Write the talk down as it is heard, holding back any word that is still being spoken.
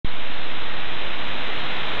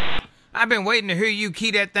I've been waiting to hear you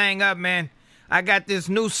key that thing up, man. I got this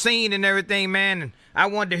new scene and everything, man, and I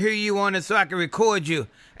wanted to hear you on it so I could record you.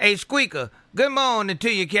 Hey, Squeaker, good morning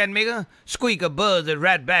to you, cat nigga. Squeaker buzz it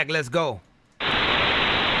right back. Let's go. You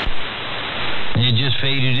just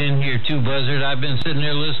faded in here too, Buzzard. I've been sitting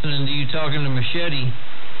there listening to you talking to Machete,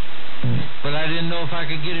 but I didn't know if I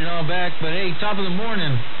could get it on back. But hey, top of the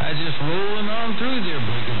morning, I just rolling on through there,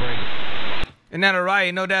 break. Isn't that all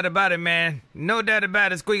right? No doubt about it, man. No doubt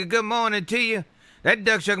about it, Squeaker. Good morning to you. That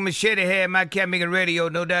duck shuck Machete had my cat making radio,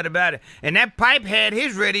 no doubt about it. And that pipe had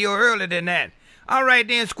his radio earlier than that. All right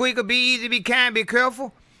then, Squeaker, be easy, be kind, be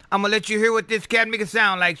careful. I'm gonna let you hear what this cat make it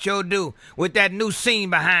sound like, sure do, with that new scene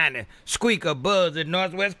behind it. Squeaker buzz at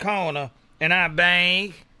northwest corner, and I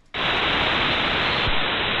bang.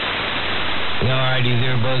 Alrighty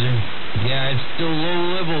there, Buzzard. Yeah, it's still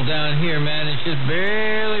low level down here, man. It's just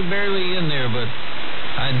barely in there, but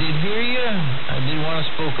I did hear you. I did want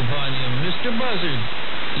to spoke upon you. Mr. Buzzard,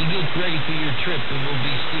 you get ready for your trip, and we'll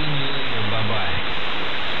be seeing you later.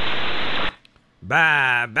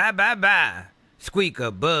 Bye-bye. Bye.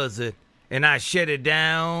 Squeaker buzz it, and I shut it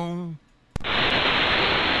down.